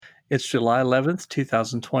It's July 11th,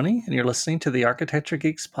 2020, and you're listening to the Architecture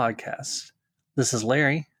Geeks podcast. This is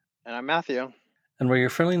Larry. And I'm Matthew. And we're your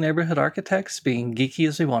friendly neighborhood architects, being geeky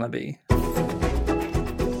as we want to be.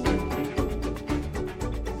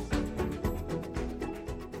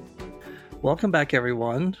 Welcome back,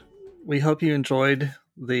 everyone. We hope you enjoyed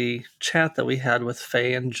the chat that we had with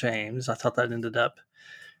Faye and James. I thought that ended up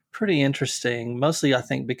pretty interesting, mostly I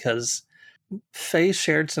think because Faye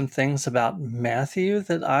shared some things about Matthew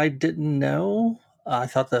that I didn't know. I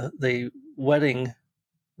thought the wedding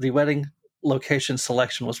location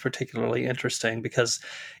selection was particularly interesting because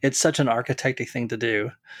it's such an architecty thing to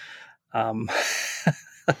do. I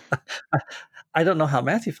don't know how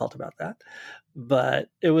Matthew felt about that, but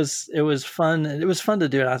it was fun. It was fun to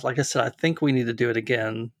do it. Like I said, I think we need to do it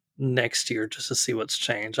again next year just to see what's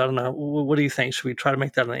changed. I don't know. What do you think? Should we try to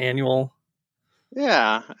make that an annual?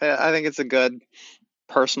 Yeah, I think it's a good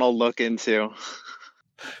personal look into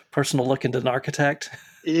an architect.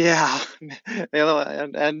 Yeah,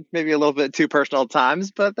 and maybe a little bit too personal at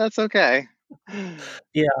times, but that's okay.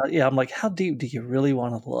 Yeah. I'm like, how deep do you really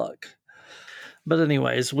want to look? But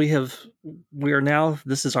anyways,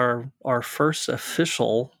 this is our first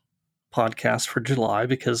official podcast for July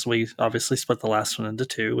because we obviously split the last one into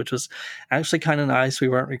two, which was actually kind of nice. We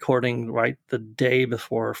weren't recording right the day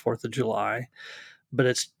before 4th of July, but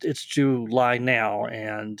it's July now,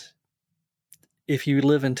 and if you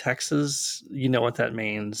live in Texas, you know what that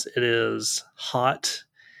means. It is hot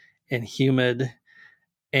and humid,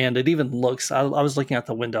 and it even looks, I was looking out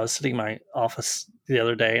the window. I was sitting in my office the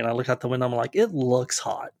other day, and I look out the window. I'm like, it looks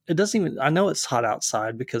hot. It doesn't even, I know it's hot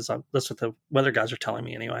outside because that's what the weather guys are telling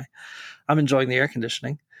me anyway. I'm enjoying the air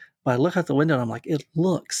conditioning, but I look out the window and I'm like, it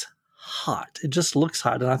looks hot. It just looks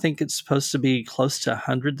hot. And I think it's supposed to be close to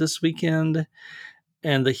 100 this weekend,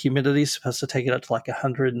 and the humidity is supposed to take it up to like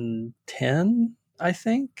 110, I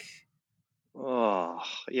think. Oh,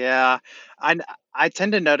 yeah. I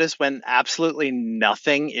tend to notice when absolutely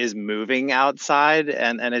nothing is moving outside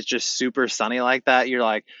and it's just super sunny like that, you're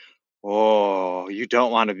like, oh, you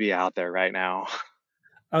don't want to be out there right now.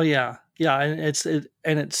 Oh yeah. And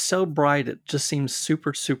it's so bright. It just seems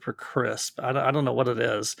super, super crisp. I don't know what it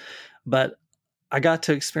is, but I got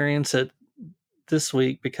to experience it this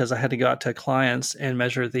week because I had to go out to clients and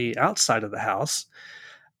measure the outside of the house.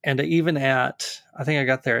 And even I think I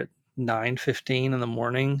got there at 9:15 in the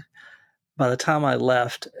morning. By the time I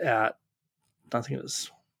left at, I think it was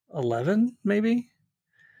 11, maybe,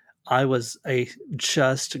 I was a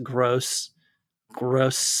just gross,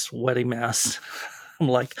 sweaty mess. I'm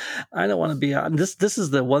like, I don't want to be out. And this is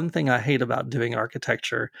the one thing I hate about doing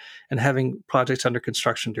architecture and having projects under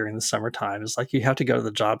construction during the summertime is like you have to go to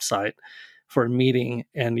the job site for a meeting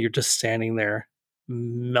and you're just standing there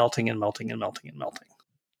melting and melting and melting and melting.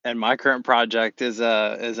 And my current project is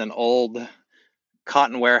an old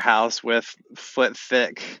cotton warehouse with foot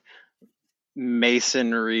thick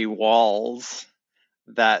masonry walls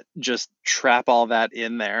that just trap all that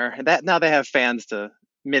in there. That now they have fans to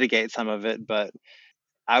mitigate some of it, but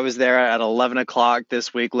I was there at 11 o'clock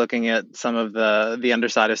this week looking at some of the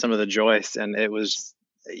underside of some of the joists, and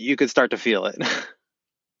you could start to feel it.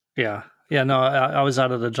 Yeah. No, I was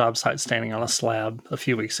out at a job site standing on a slab a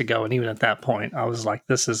few weeks ago, and even at that point, I was like,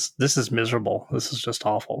 "This is miserable. This is just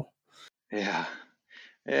awful." Yeah.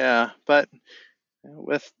 But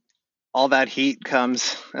with all that heat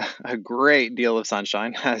comes a great deal of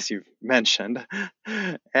sunshine, as you've mentioned,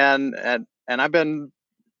 and I've been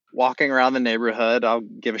walking around the neighborhood. I'll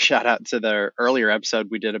give a shout out to the earlier episode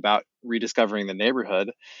we did about rediscovering the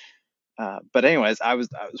neighborhood. But anyways, I was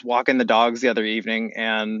walking the dogs the other evening,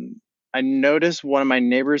 and I noticed one of my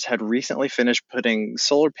neighbors had recently finished putting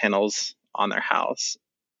solar panels on their house.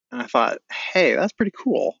 And I thought, hey, that's pretty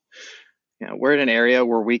cool. We're in an area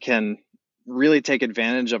where we can really take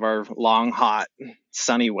advantage of our long, hot,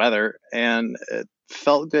 sunny weather. And it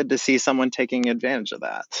felt good to see someone taking advantage of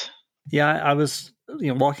that. Yeah, I was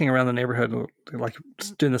walking around the neighborhood, like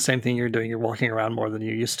doing the same thing you're doing. You're walking around more than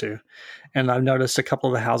you used to. And I've noticed a couple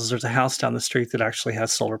of the houses. There's a house down the street that actually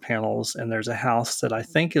has solar panels. And there's a house that I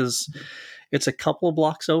think it's a couple of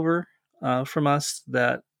blocks over from us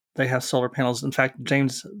that they have solar panels. In fact,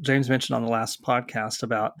 James mentioned on the last podcast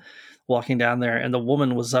about walking down there, and the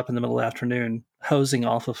woman was up in the middle of the afternoon hosing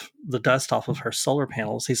off of the dust off of her solar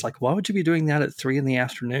panels. He's like, why would you be doing that at 3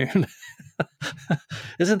 p.m?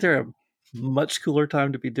 Isn't there a much cooler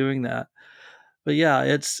time to be doing that? But yeah,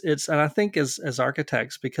 it's, and I think as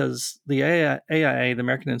architects, because the AIA, the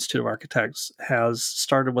American Institute of Architects, has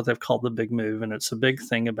started what they've called the big move, and it's a big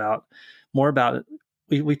thing about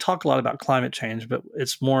we talk a lot about climate change, but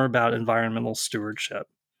it's more about environmental stewardship,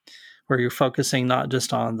 where you're focusing not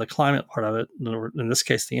just on the climate part of it, in this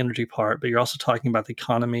case, the energy part, but you're also talking about the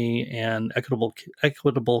economy and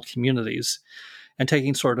equitable communities and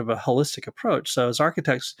taking sort of a holistic approach. So as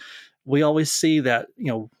architects, we always see that,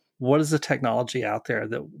 what is the technology out there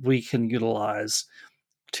that we can utilize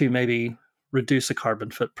to maybe reduce a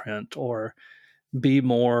carbon footprint or be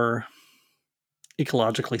more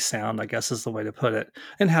ecologically sound, I guess is the way to put it.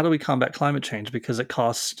 And how do we combat climate change? Because it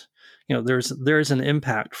costs, there's an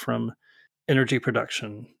impact from energy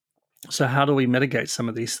production. So how do we mitigate some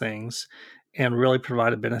of these things and really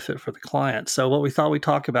provide a benefit for the client? So what we thought we'd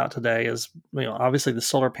talk about today is, obviously the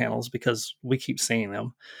solar panels, because we keep seeing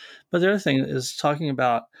them. But the other thing is talking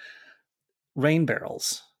about rain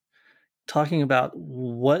barrels, talking about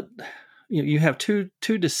what you have two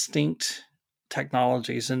distinct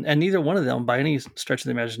technologies, and neither one of them by any stretch of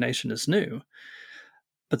the imagination is new.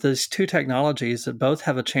 But there's two technologies that both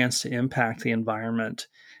have a chance to impact the environment,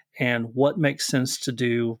 and what makes sense to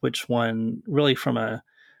do which one, really from an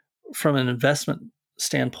investment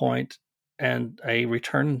standpoint and a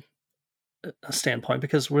return standpoint.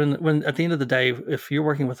 Because when at the end of the day, if you're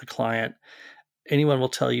working with a client, anyone will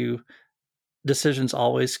tell you decisions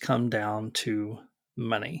always come down to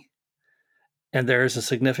money. And there's a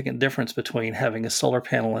significant difference between having a solar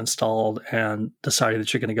panel installed and deciding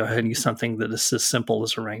that you're going to go ahead and use something that is as simple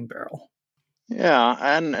as a rain barrel. Yeah,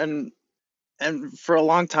 and for a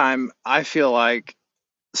long time, I feel like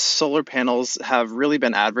solar panels have really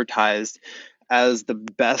been advertised as the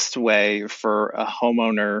best way for a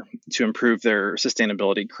homeowner to improve their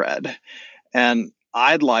sustainability cred. And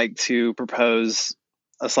I'd like to propose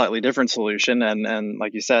a slightly different solution. And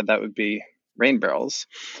like you said, that would be rain barrels.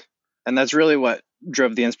 And that's really what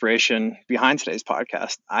drove the inspiration behind today's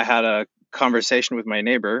podcast. I had a conversation with my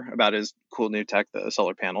neighbor about his cool new tech, the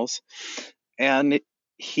solar panels. And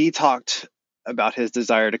he talked about his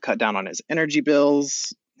desire to cut down on his energy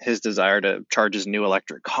bills, his desire to charge his new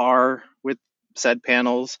electric car with said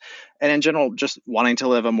panels, and in general, just wanting to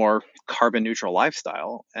live a more carbon neutral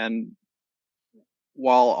lifestyle. And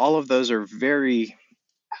while all of those are very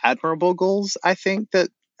admirable goals, I think that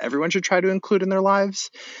everyone should try to include in their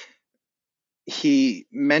lives, he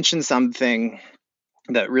mentioned something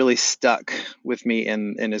that really stuck with me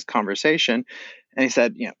in his conversation. And he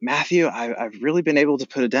said, Matthew, I've really been able to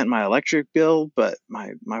put a dent in my electric bill, but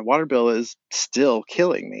my water bill is still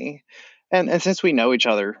killing me. And since we know each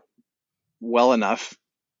other well enough,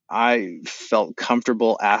 I felt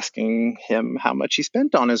comfortable asking him how much he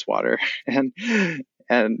spent on his water,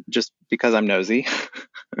 and just because I'm nosy.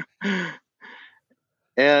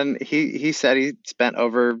 And he said he spent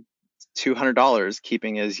over $200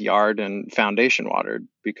 keeping his yard and foundation watered,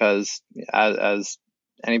 because as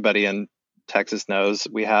anybody in Texas knows,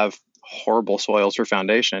 we have horrible soils for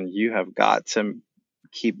foundation. You have got to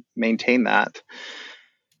maintain that.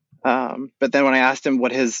 But then when I asked him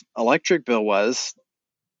what his electric bill was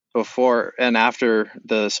before and after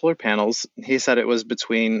the solar panels, he said it was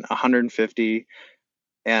between 150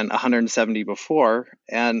 and 170 before,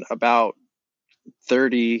 and about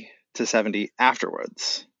 30 to 70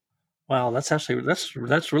 afterwards. Wow,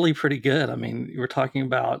 that's really pretty good. I mean, you were talking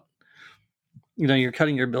about, you're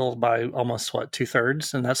cutting your bill by almost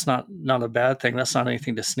 2/3, and that's not a bad thing. That's not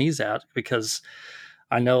anything to sneeze at, because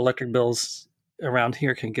I know electric bills around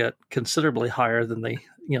here can get considerably higher than the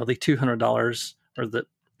 $200 or the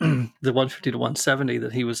the 150 to 170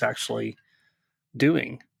 that he was actually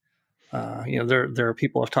doing. There are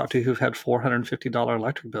people I've talked to who've had $450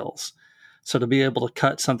 electric bills. So to be able to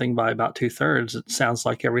cut something by about 2/3, it sounds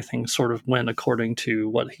like everything sort of went according to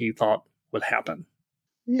what he thought would happen.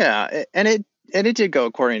 Yeah, and it did go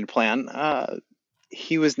according to plan.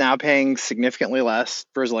 He was now paying significantly less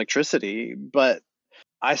for his electricity, but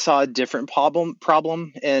I saw a different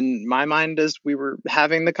problem in my mind as we were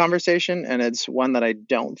having the conversation, and it's one that I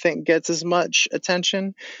don't think gets as much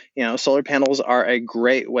attention. Solar panels are a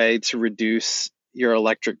great way to reduce your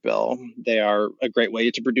electric bill. They are a great way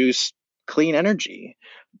to produce clean energy.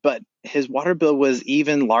 But his water bill was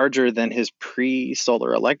even larger than his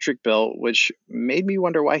pre-solar electric bill, which made me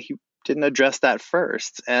wonder why he didn't address that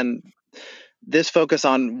first. And this focus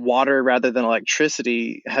on water rather than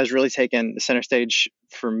electricity has really taken center stage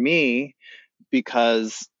for me,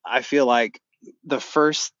 because I feel like the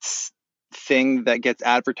first thing that gets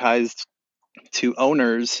advertised to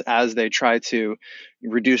owners as they try to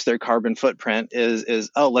reduce their carbon footprint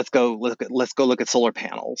is oh, let's go look at solar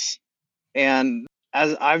panels. And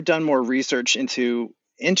as I've done more research into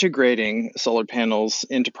integrating solar panels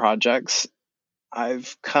into projects,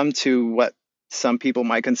 I've come to what some people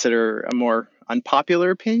might consider a more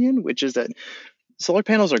unpopular opinion, which is that solar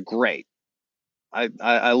panels are great.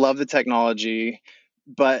 I love the technology,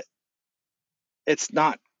 but it's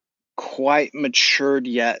not quite matured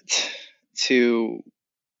yet to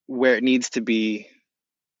where it needs to be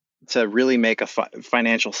to really make a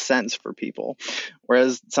financial sense for people.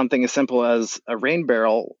 Whereas something as simple as a rain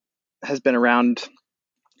barrel has been around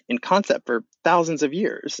in concept for thousands of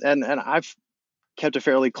years, and I've kept a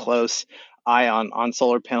fairly close eye on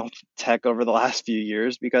solar panel tech over the last few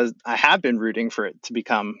years because I have been rooting for it to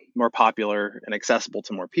become more popular and accessible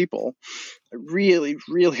to more people. I really,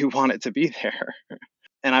 really want it to be there.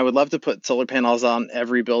 And I would love to put solar panels on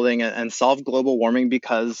every building and solve global warming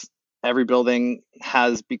because every building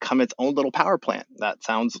has become its own little power plant. That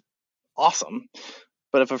sounds awesome.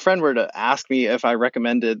 But if a friend were to ask me if I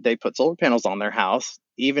recommended they put solar panels on their house,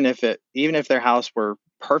 even if their house were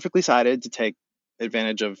perfectly sited to take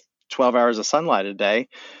advantage of 12 hours of sunlight a day,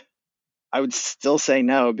 I would still say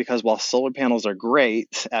no, because while solar panels are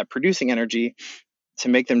great at producing energy, to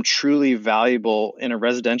make them truly valuable in a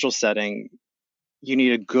residential setting, you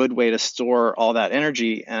need a good way to store all that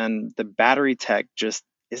energy, and the battery tech just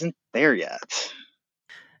isn't there yet.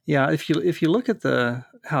 Yeah, if you look at the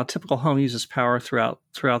how a typical home uses power throughout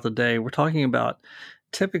the day, we're talking about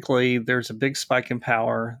typically there's a big spike in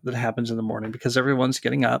power that happens in the morning because everyone's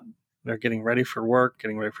getting up, they're getting ready for work,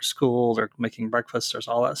 getting ready for school, they're making breakfast, there's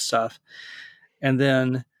all that stuff. And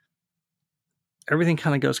then everything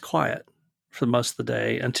kind of goes quiet for most of the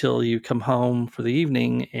day until you come home for the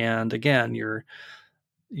evening, and again you're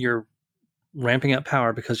ramping up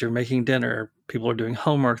power because you're making dinner, people are doing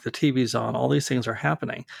homework, the TV's on, all these things are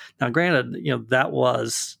happening. Now, granted, that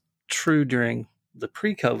was true during the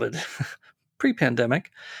pre-COVID,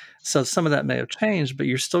 pre-pandemic. So some of that may have changed, but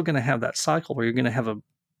you're still going to have that cycle where you're going to have a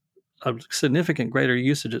significant greater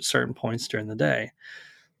usage at certain points during the day.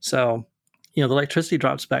 So, the electricity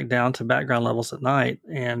drops back down to background levels at night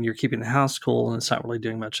and you're keeping the house cool and it's not really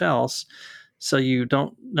doing much else. So you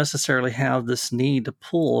don't necessarily have this need to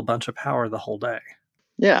pull a bunch of power the whole day.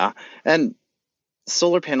 Yeah. And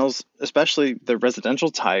solar panels, especially the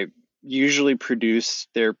residential type, usually produce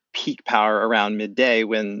their peak power around midday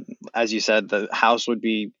when, as you said, the house would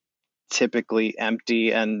be typically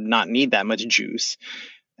empty and not need that much juice.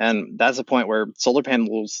 And that's a point where solar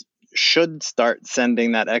panels should start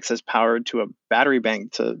sending that excess power to a battery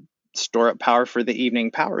bank to store up power for the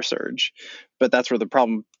evening power surge. But that's where the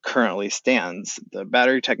problem currently stands. The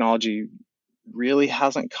battery technology really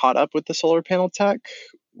hasn't caught up with the solar panel tech,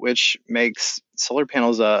 which makes solar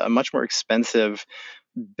panels a much more expensive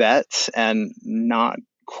bet and not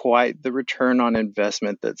quite the return on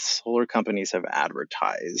investment that solar companies have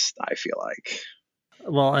advertised, I feel like.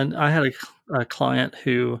 Well, and I had a client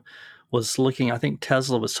who was looking, I think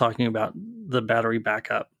Tesla was talking about the battery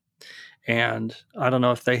backup. And I don't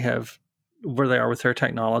know if they have where they are with their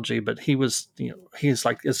technology, but he's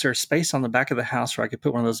like, is there space on the back of the house where I could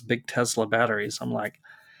put one of those big Tesla batteries? I'm like,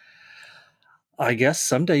 I guess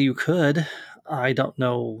someday you could. I don't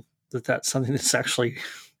know that that's something that's actually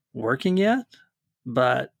working yet,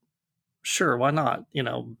 but sure, why not?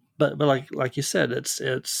 But like you said, it's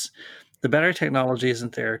the battery technology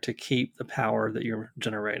isn't there to keep the power that you're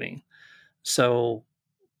generating, so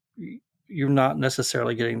you're not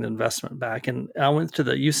necessarily getting the investment back. And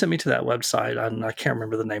you sent me to that website, and I can't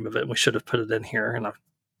remember the name of it. And we should have put it in here, and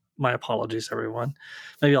my apologies, everyone.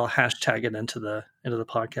 Maybe I'll hashtag it into the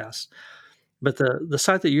podcast. But the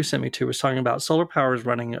site that you sent me to was talking about solar power is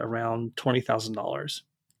running around $20,000.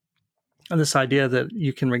 And this idea that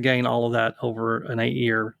you can regain all of that over an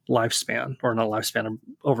 8-year lifespan, or not lifespan,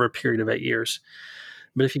 over a period of 8 years.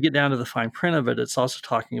 But if you get down to the fine print of it, it's also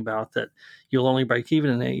talking about that you'll only break even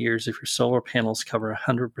in 8 years if your solar panels cover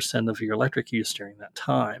 100% of your electric use during that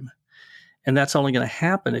time. And that's only going to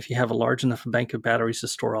happen if you have a large enough bank of batteries to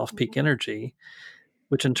store off-peak energy,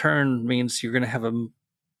 which in turn means you're going to have a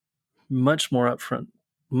much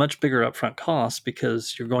bigger upfront cost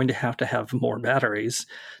because you're going to have more batteries.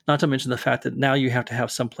 Not to mention the fact that now you have to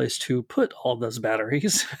have someplace to put all those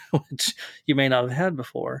batteries, which you may not have had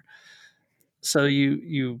before. So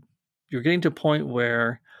you're getting to a point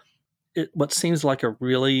where what seems like a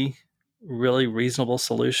really, really reasonable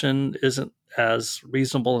solution isn't as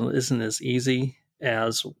reasonable and isn't as easy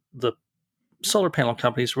as the solar panel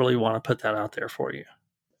companies really want to put that out there for you.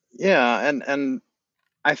 Yeah, and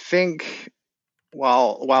I think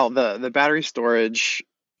while the battery storage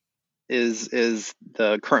is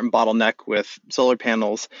the current bottleneck with solar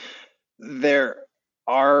panels, there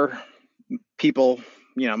are people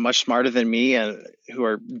much smarter than me and who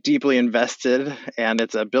are deeply invested, and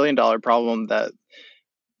it's a $1 billion problem that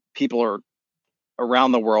people are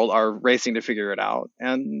around the world are racing to figure it out,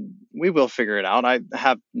 and we will figure it out. I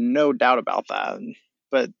have no doubt about that.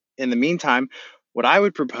 But in the meantime, what I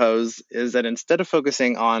would propose is that instead of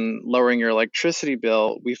focusing on lowering your electricity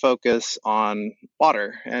bill, we focus on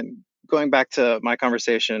water. And going back to my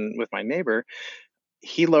conversation with my neighbor,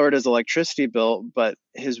 he lowered his electricity bill, but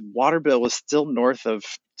his water bill was still north of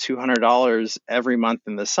 $200 every month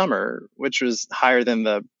in the summer, which was higher than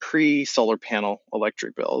the pre-solar panel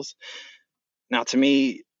electric bills. Now, to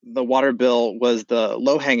me, the water bill was the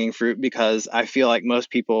low-hanging fruit because I feel like most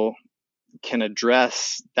people can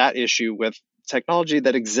address that issue with technology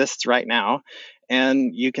that exists right now,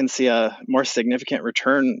 and you can see a more significant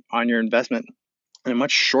return on your investment in a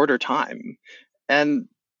much shorter time. And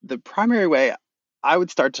the primary way I would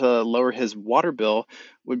start to lower his water bill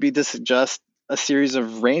would be to suggest a series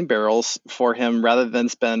of rain barrels for him rather than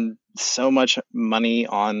spend so much money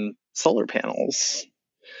on solar panels.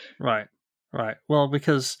 Right. Right. Well,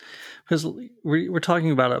 because we're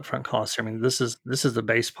talking about upfront costs. I mean, this is the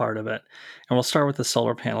base part of it, and we'll start with the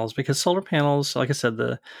solar panels because solar panels, like I said,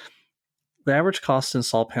 the average cost to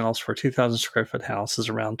install panels for a 2,000 square foot house is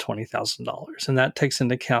around $20,000, and that takes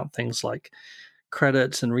into account things like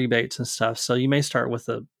credits and rebates and stuff. So you may start with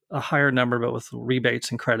a higher number, but with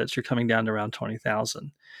rebates and credits, you're coming down to around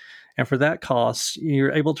 20,000. And for that cost,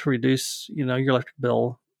 you're able to reduce, your electric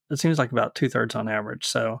bill. It seems like about 2/3 on average.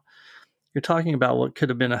 So you're talking about what could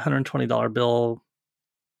have been a $120 bill,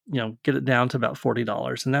 get it down to about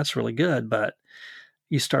 $40, and that's really good. But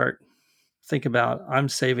you start think about I'm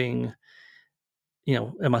saving,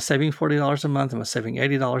 am I saving $40 a month? Am I saving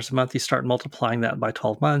 $80 a month? You start multiplying that by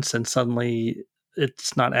 12 months, and suddenly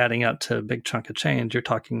it's not adding up to a big chunk of change. You're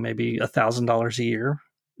talking maybe $1,000 a year,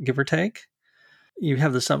 give or take. You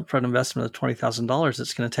have this upfront investment of $20,000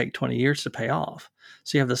 that's going to take 20 years to pay off.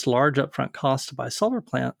 So you have this large upfront cost to buy solar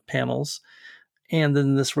panels, and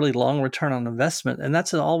then this really long return on investment. And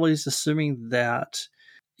that's always assuming that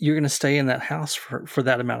you're going to stay in that house for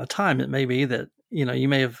that amount of time. It may be that, you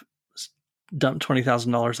may have dumped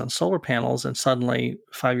 $20,000 on solar panels, and suddenly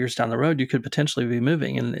 5 years down the road, you could potentially be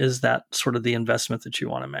moving. And is that sort of the investment that you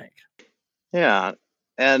want to make? Yeah.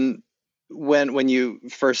 And when you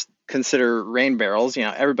first consider rain barrels,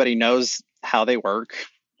 everybody knows how they work.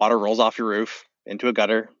 Water rolls off your roof into a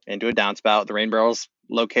gutter, into a downspout. The rain barrel's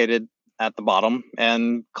located at the bottom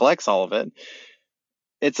and collects all of it.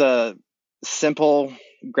 It's a simple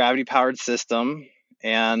gravity powered system.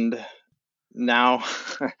 And now,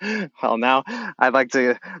 well, now I'd like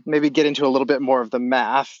to maybe get into a little bit more of the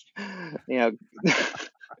math. Of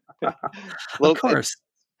Little, course.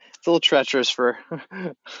 it's a little treacherous for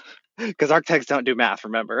because architects don't do math,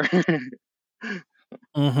 remember?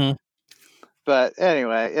 Mm-hmm. But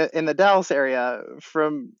anyway, in the Dallas area,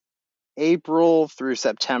 from April through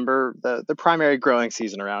September, the primary growing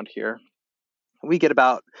season around here, we get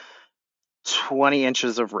about 20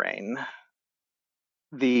 inches of rain.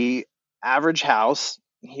 The average house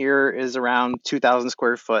here is around 2,000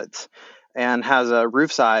 square foot and has a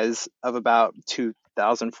roof size of about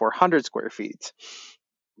 2,400 square feet.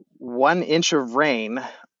 1 inch of rain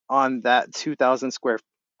on that 2,000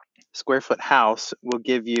 square foot house will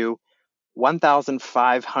give you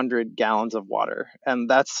 1,500 gallons of water. And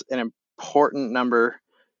that's an important number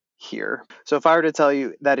here. So if I were to tell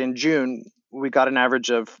you that in June, we got an average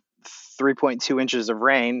of 3.2 inches of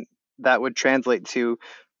rain, that would translate to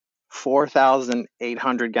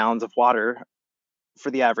 4,800 gallons of water for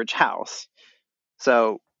the average house.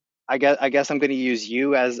 So I guess I'm going to use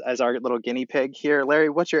you as our little guinea pig here. Larry,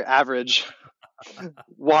 what's your average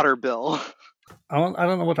water bill? I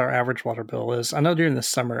don't know what our average water bill is. I know during the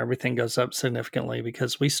summer everything goes up significantly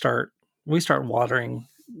because we start watering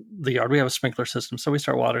the yard. We have a sprinkler system, so we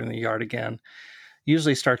start watering the yard again.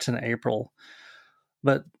 Usually starts in April.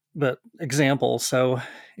 But example, so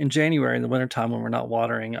in January in the wintertime when we're not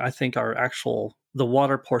watering, I think the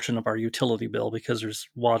water portion of our utility bill, because there's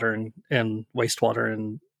water and wastewater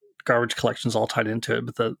and garbage collections all tied into it,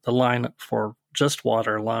 but the line for just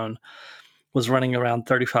water alone was running around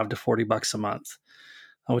 35 to $40 a month,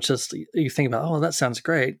 which is, you think about, oh, that sounds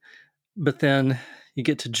great. But then you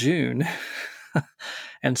get to June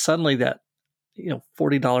and suddenly that,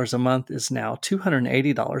 $40 a month is now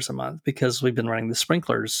 $280 a month because we've been running the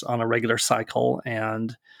sprinklers on a regular cycle.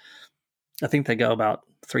 And I think they go about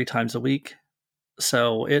 3 times a week.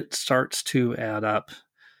 So it starts to add up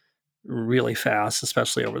really fast,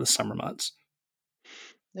 especially over the summer months.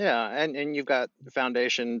 Yeah, and you've got the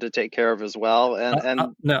foundation to take care of as well.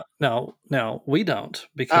 And No, we don't,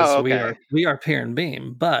 because oh, okay. we are pier and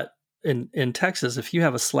beam. But in Texas, if you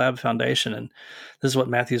have a slab foundation, and this is what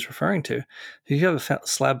Matthew's referring to, if you have a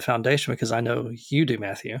slab foundation, because I know you do,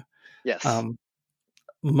 Matthew, Yes. um,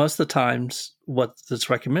 most of the times what's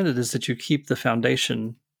recommended is that you keep the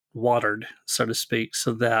foundation watered, so to speak,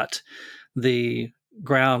 so that the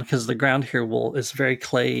ground, because the ground here is very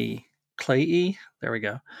clayey. There we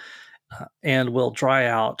go. And will dry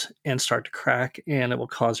out and start to crack, and it will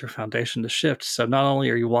cause your foundation to shift. So not only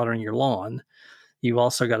are you watering your lawn, you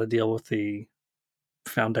also got to deal with the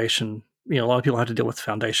foundation. A lot of people have to deal with the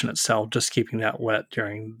foundation itself, just keeping that wet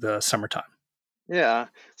during the summertime. Yeah.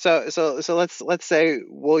 So let's say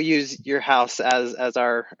we'll use your house as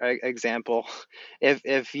our example.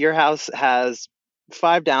 If your house has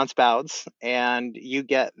 5 downspouts and you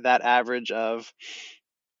get that average of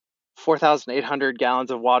 4,800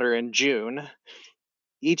 gallons of water in June,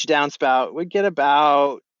 each downspout would get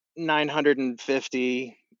about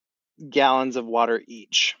 950 gallons of water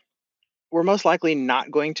each. We're most likely not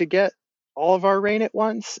going to get all of our rain at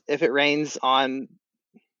once. If it rains on,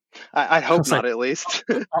 I hope Like, not, at least.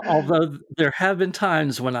 although there have been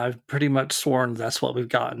times when I've pretty much sworn that's what we've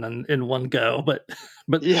gotten in one go, but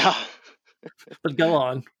Yeah. but go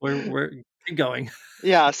on. We're keep going.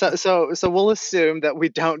 Yeah, so we'll assume that we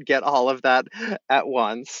don't get all of that at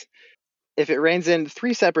once. If it rains in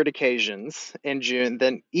 3 separate occasions in June,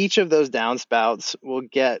 then each of those downspouts will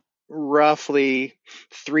get roughly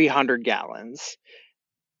 300 gallons.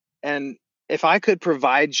 And if I could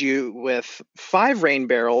provide you with 5 rain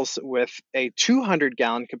barrels with a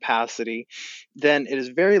 200-gallon capacity, then it is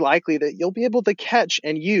very likely that you'll be able to catch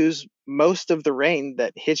and use most of the rain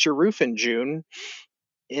that hits your roof in June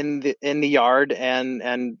in the yard,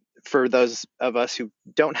 and for those of us who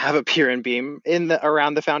don't have a pier and beam,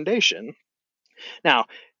 around the foundation. Now,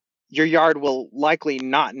 your yard will likely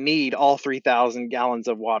not need all 3,000 gallons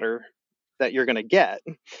of water that you're going to get.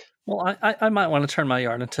 Well, I might want to turn my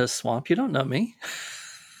yard into a swamp. You don't know me.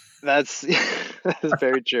 That's that's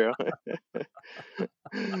very true.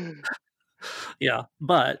 Yeah,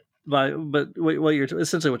 but what you're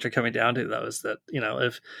essentially what you're coming down to, though, is that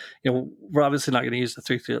if we're obviously not going to use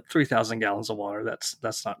the 3,000 gallons of water.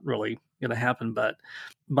 That's not really going to happen. But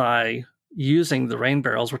by using the rain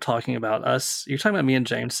barrels, we're talking about us. You're talking about me and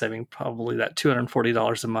James saving probably that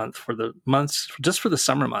 $240 a month for the months, just for the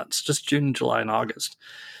summer months, just June, July, and August.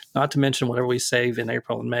 Not to mention whatever we save in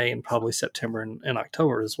April and May, and probably September and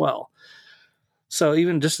October as well. So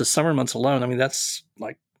even just the summer months alone, I mean, that's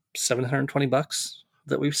like $720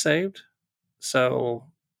 that we've saved. So,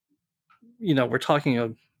 we're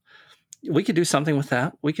talking we could do something with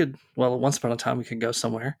that. We could, well, once upon a time we could go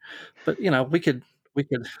somewhere, but we could,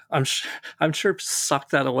 I'm sure sock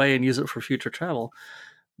that away and use it for future travel.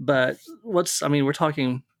 But we're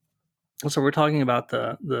talking, so we're talking about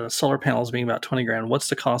the solar panels being about 20 grand. What's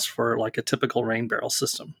the cost for like a typical rain barrel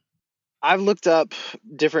system? I've looked up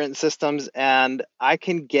different systems, and I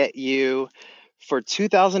can get you for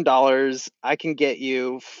 $2,000. I can get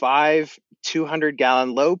you 5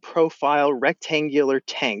 200-gallon low-profile rectangular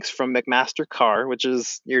tanks from McMaster Carr, which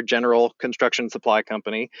is your general construction supply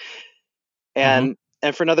company, Mm-hmm.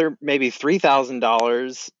 and for another maybe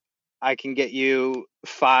 $3,000, I can get you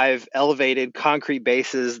 5 elevated concrete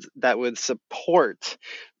bases that would support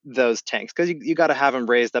those tanks, because you got to have them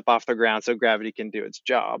raised up off the ground so gravity can do its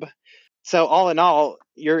job. So all in all,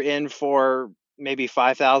 you're in for maybe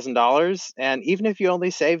 $5,000, and even if you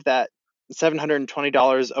only save that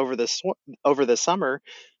 $720 over the summer,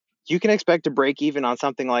 you can expect to break even on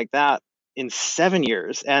something like that in 7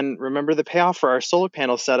 years. And remember, the payoff for our solar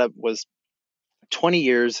panel setup was 20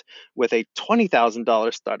 years with a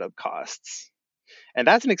 $20,000 startup costs, and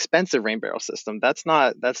that's an expensive rain barrel system. That's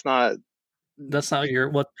not. That's not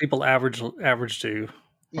what people average do,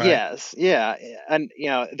 right? Yes, yeah, and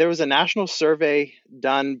there was a national survey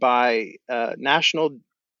done by DC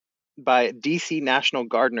National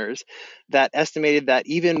Gardeners that estimated that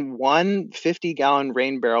even one 50-gallon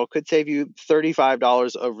rain barrel could save you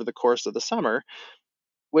 $35 over the course of the summer,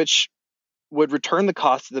 which would return the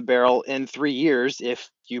cost of the barrel in 3 years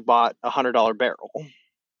if you bought a $100 barrel.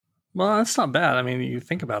 Well, that's not bad. I mean, you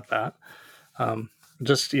think about that. Um,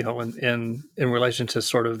 just in relation to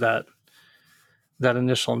sort of that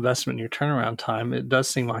initial investment in your turnaround time, it does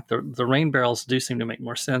seem like the rain barrels do seem to make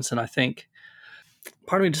more sense. And I think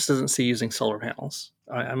part of me just doesn't see using solar panels.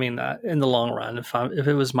 I mean, in the long run, if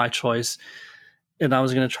it was my choice and I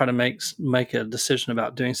was going to try to make a decision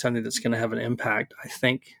about doing something that's going to have an impact, I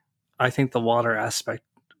think the water aspect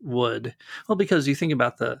would, well, because you think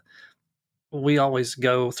about we always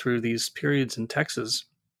go through these periods in Texas,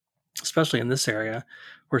 especially in this area,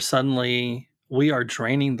 where suddenly we are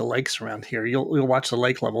draining the lakes around here. You'll watch the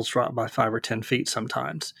lake levels drop by 5 or 10 feet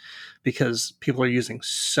sometimes because people are using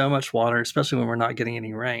so much water, especially when we're not getting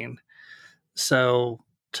any rain. So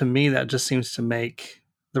to me, that just seems to make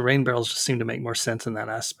the rain barrels just seem to make more sense in that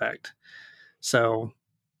aspect. So,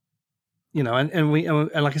 and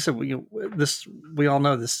like I said, we all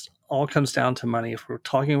know this all comes down to money. If we're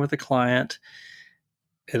talking with a client,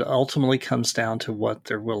 it ultimately comes down to what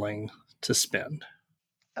they're willing to spend.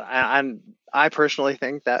 And I personally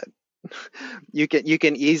think that you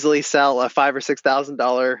can easily sell a $5,000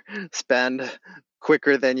 or $6,000 spend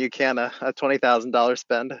quicker than you can a $20,000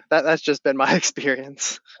 spend. That's just been my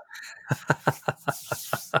experience.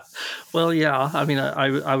 Well, yeah. I mean,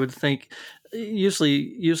 I would think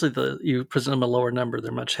usually you present them a lower number,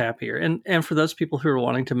 they're much happier. And for those people who are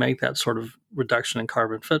wanting to make that sort of reduction in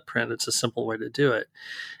carbon footprint, it's a simple way to do it.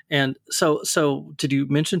 And so did you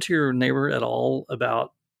mention to your neighbor at all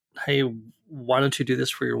about, hey, why don't you do this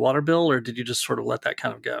for your water bill, or did you just sort of let that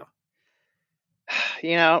kind of go?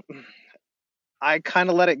 You know, I kind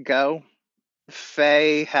of let it go.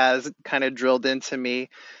 Faye has kind of drilled into me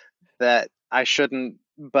that I shouldn't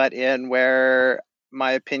butt in where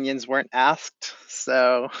my opinions weren't asked.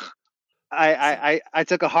 So I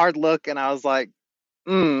took a hard look and I was like,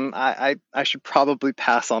 I should probably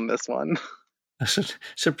pass on this one. I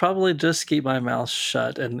should probably just keep my mouth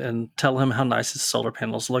shut and tell him how nice his solar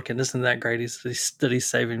panels look, and isn't that great? He's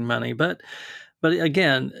saving money, but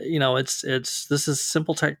again, this is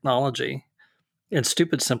simple technology. It's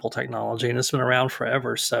stupid simple technology, and it's been around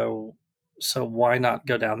forever. So why not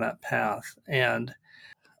go down that path? And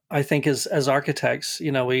I think as architects,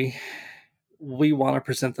 we want to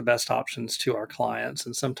present the best options to our clients,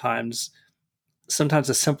 and sometimes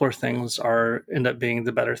the simpler things are end up being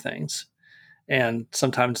the better things, and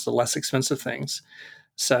sometimes the less expensive things.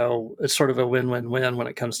 So it's sort of a win-win-win when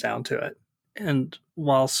it comes down to it. And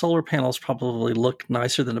while solar panels probably look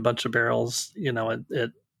nicer than a bunch of barrels,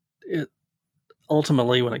 it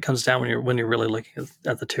ultimately, when it comes down, when you're really looking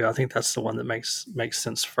at the two, I think that's the one that makes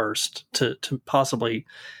sense first to possibly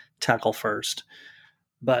tackle first.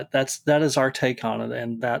 But that is our take on it,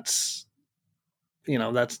 and that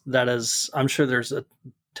is, I'm sure there's a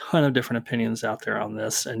ton of different opinions out there on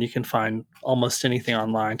this, and you can find almost anything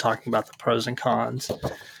online talking about the pros and cons.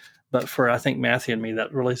 But for, I think, Matthew and me,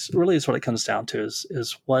 that really is what it comes down to,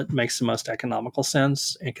 is what makes the most economical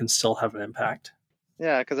sense and can still have an impact.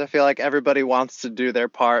 Yeah, because I feel like everybody wants to do their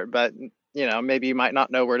part, but maybe you might not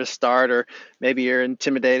know where to start, or maybe you're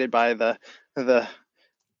intimidated by the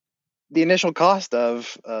initial cost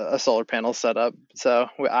of a solar panel setup. So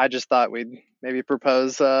I just thought we'd maybe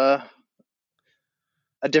propose a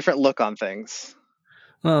different look on things.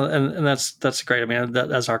 Well, and that's great. I mean,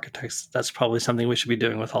 as architects, that's probably something we should be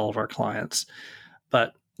doing with all of our clients,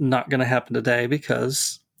 but not going to happen today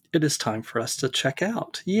because it is time for us to check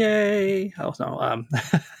out. Yay! Oh no,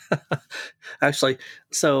 actually,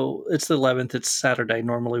 so it's the 11th. It's Saturday.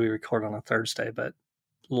 Normally we record on a Thursday, but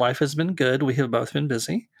life has been good. We have both been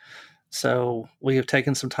busy, so we have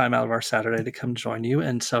taken some time out of our Saturday to come join you.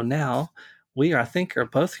 And so now I think, are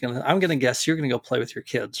both going to. I'm going to guess you're going to go play with your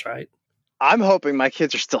kids, right? I'm hoping my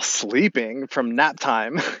kids are still sleeping from nap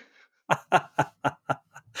time.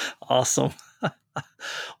 Awesome.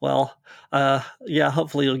 Well, yeah,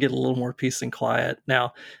 hopefully you'll get a little more peace and quiet.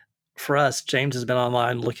 Now, for us, James has been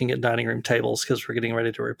online looking at dining room tables because we're getting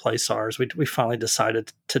ready to replace ours. We finally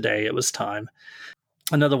decided today it was time.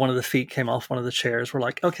 Another one of the feet came off one of the chairs. We're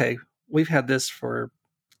like, okay, we've had this for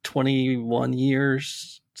 21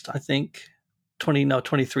 years, I think.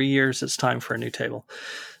 23 years. It's time for a new table.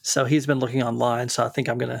 So he's been looking online. So I think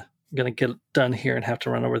I'm gonna get done here and have to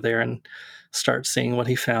run over there and start seeing what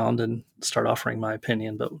he found and start offering my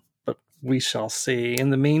opinion. But we shall see. In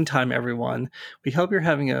the meantime, everyone, we hope you're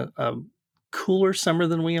having a cooler summer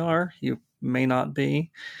than we are. You may not be.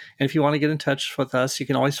 And if you want to get in touch with us, you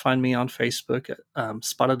can always find me on Facebook at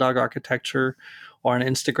Spotted Dog Architecture, or on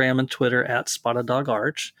Instagram and Twitter at Spotted Dog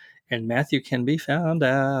Arch. And Matthew can be found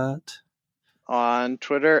at On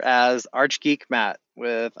Twitter as ArchGeekMatt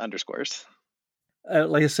with underscores.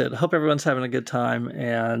 Like I said, I hope everyone's having a good time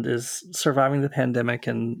and is surviving the pandemic,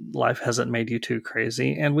 and life hasn't made you too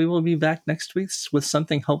crazy. And we will be back next week with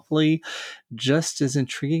something hopefully just as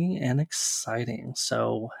intriguing and exciting.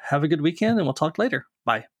 So have a good weekend, and we'll talk later.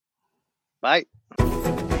 Bye. Bye.